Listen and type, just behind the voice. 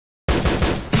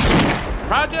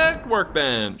Project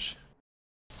Workbench.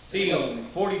 Scene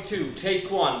 42,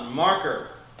 take 1, marker.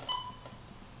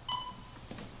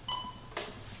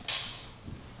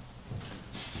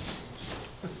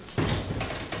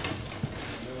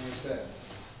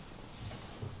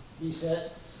 Be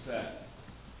set. Set.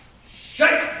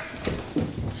 Shut!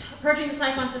 Approaching the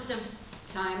Cyclone system.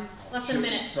 Time. Less than a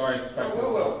minute. Sorry.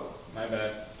 Whoa. My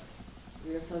bad.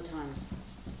 3 or photons.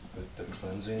 Let the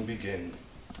cleansing begin.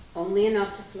 Only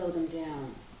enough to slow them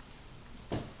down.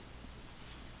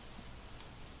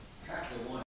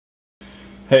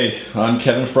 Hey, I'm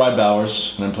Kevin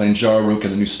Frybowers, and I'm playing Jar Rook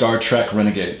in the new Star Trek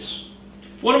Renegades.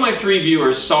 One of my 3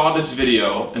 viewers saw this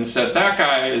video and said, that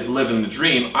guy is living the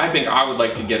dream. I think I would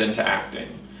like to get into acting.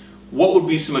 What would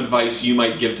be some advice you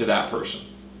might give to that person?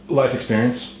 Life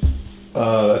experience,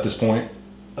 at this point.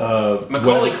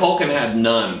 Macaulay Culkin had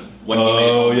none when he made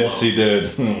Oh, Home yes, Alone. he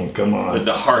did. Come on.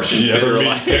 The harsh and bitter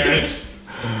life.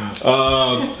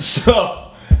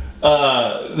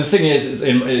 The thing is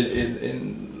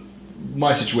in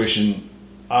my situation,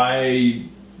 I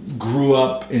grew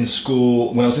up in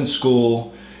school. When I was in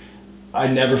school, I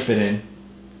never fit in.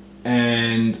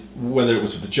 And whether it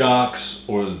was with the jocks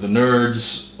or the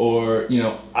nerds or, you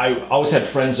know, I always had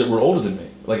friends that were older than me,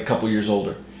 like a couple years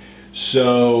older.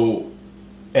 So,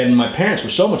 and my parents were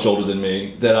so much older than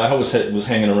me that I always was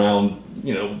hanging around,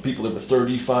 you know, people that were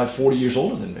 35, 40 years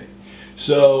older than me.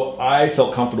 So I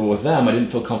felt comfortable with them. I didn't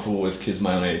feel comfortable with kids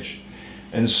my own age.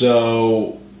 And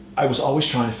so I was always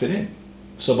trying to fit in.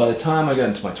 So by the time I got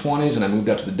into my 20s and I moved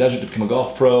out to the desert to become a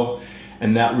golf pro,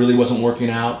 and that really wasn't working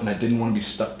out, and I didn't want to be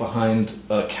stuck behind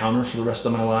a counter for the rest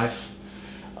of my life.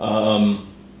 And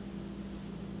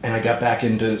I got back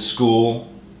into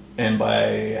school, and by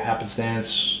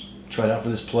happenstance, tried out for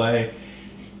this play.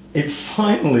 It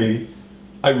finally,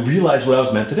 I realized what I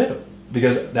was meant to do.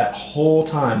 Because that whole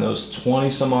time, those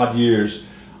 20 some odd years,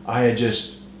 I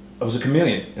was a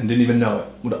chameleon and didn't even know it.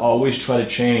 Would always try to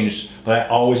change, but I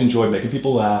always enjoyed making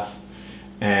people laugh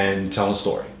and telling a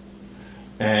story.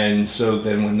 And so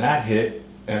then when that hit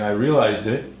and I realized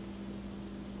it,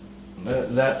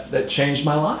 that changed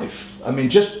my life. I mean,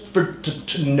 just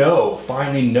to know,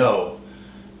 finally know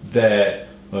that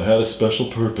I had a special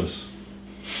purpose.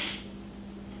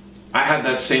 I had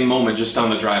that same moment just on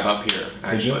the drive up here,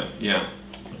 actually. Yeah.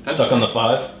 Stuck on the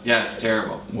 5? Yeah, it's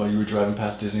terrible. While you were driving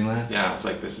past Disneyland? Yeah, it's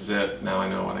like, this is it. Now I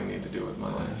know what I need to do with my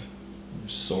life. You're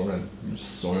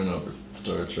soaring over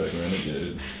Star Trek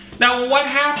Renegade. Now, what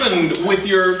happened with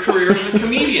your career as a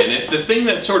comedian? If the thing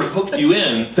that sort of hooked you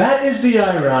in... That is the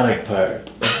ironic part.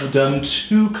 I've done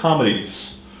 2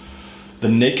 comedies. The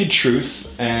Naked Truth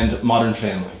and Modern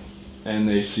Family. And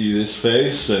they see this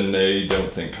face and they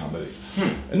don't think comedy.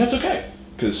 And that's okay,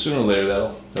 because sooner or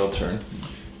later that'll turn.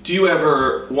 Do you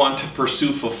ever want to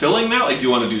pursue fulfilling that? Like, do you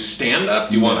want to do stand-up?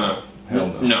 Do you want to... Hell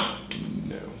no. No.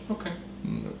 No. Okay.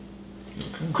 No.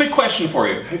 Okay. Quick question for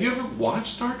you. Have you ever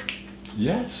watched Star Trek?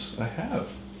 Yes, I have.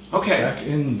 Okay. Back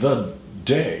in the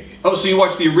day. Oh, so you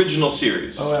watched the original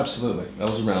series? Oh, absolutely. I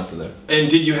was around for that. And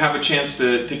did you have a chance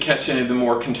to catch any of the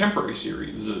more contemporary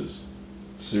series?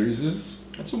 Series?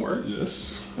 That's a word.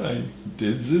 Yes, I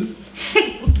did this.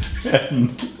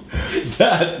 And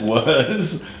that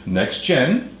was Next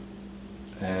Gen.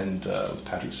 And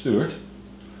Patrick Stewart.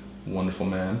 Wonderful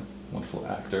man. Wonderful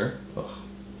actor. Ugh.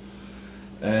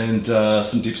 And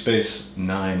some Deep Space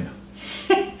Nine.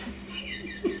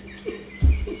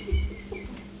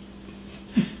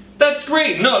 That's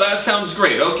great. No, that sounds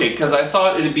great. Okay, because I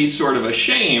thought it'd be sort of a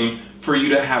shame for you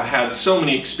to have had so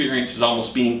many experiences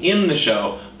almost being in the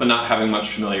show, but not having much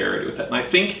familiarity with it. And I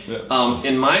think,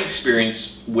 in my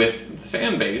experience with the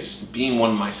fan base, being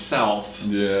one myself,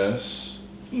 Yes.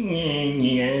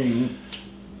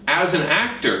 as an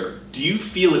actor, do you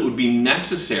feel it would be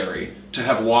necessary to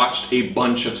have watched a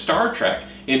bunch of Star Trek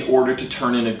in order to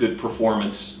turn in a good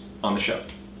performance on the show?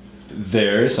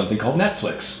 There is something called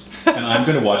Netflix. And I'm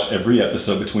going to watch every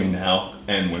episode between now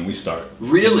and when we start.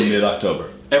 Really? Mid-October.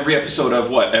 Every episode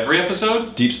of what? Every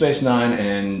episode? Deep Space Nine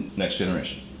and Next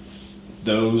Generation.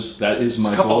 That is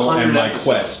my couple goal hundred and my episodes.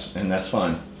 quest, and that's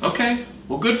fine. Okay.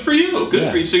 Well, good for you. Good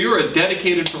Yeah. for you. So you're a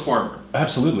dedicated performer.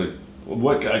 Absolutely.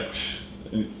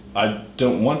 I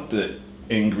don't want the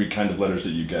angry kind of letters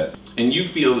that you get. And you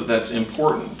feel that that's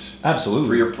important Absolutely.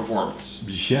 for your performance.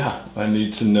 Yeah, I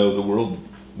need to know the world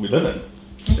we live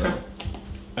in. So, Okay.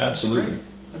 absolutely.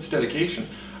 That's dedication.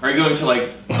 Are you going to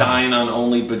like dine on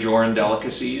only Bajoran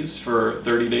delicacies for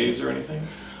 30 days or anything?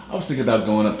 I was thinking about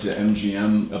going up to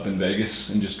MGM up in Vegas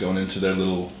and just going into their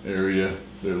little area,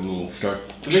 their little Star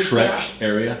they Trek staff?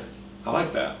 area. I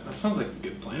like that. That sounds like a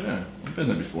good plan. Yeah, I've been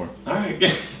there before. All right.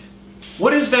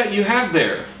 What is that you have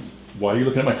there? Why are you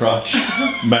looking at my crotch?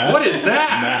 Matt? What is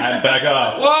that? Matt, back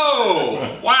off.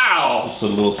 Whoa! Wow! Just a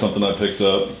little something I picked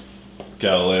up.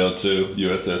 Galileo 2,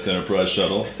 USS Enterprise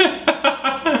shuttle.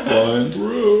 Flying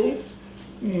through.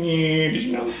 Did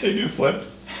you know that they do flip?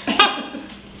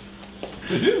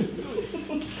 They do.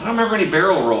 I don't remember any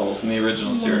barrel rolls in the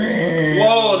original series.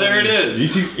 Whoa, there it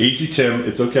is. Easy, Tim.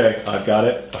 It's okay. I've got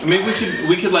it. Maybe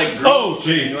we could like Oh,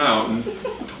 screen jeez. you out. And...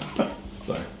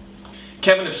 Sorry.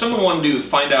 Kevin, if someone wanted to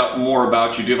find out more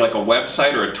about you, do you have like a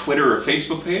website or a Twitter or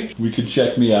Facebook page? We could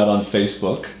check me out on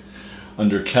Facebook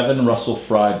under Kevin Russell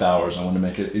Fry Bowers. I want to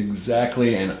make it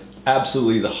exactly and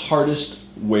absolutely the hardest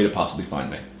way to possibly find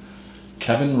me.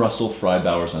 Kevin Russell Fry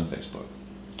Bowers on Facebook.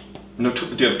 No,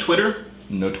 do you have Twitter?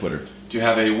 No Twitter. Do you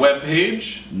have a web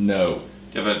page? No.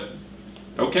 Do you have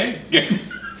a... Okay.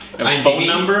 A phone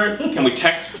number? Can we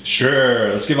text?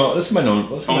 Sure. Let's give my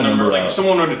number Like out. if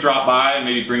someone were to drop by and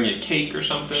maybe bring you a cake or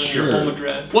something, Sure. your home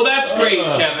address. Well, that's great,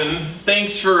 Kevin.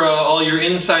 Thanks for all your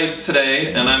insights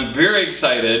today, and I'm very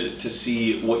excited to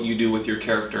see what you do with your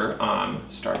character on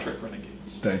Star Trek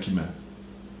Renegades. Thank you, Matt.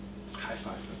 High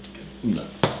five. That's good.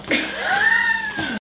 No.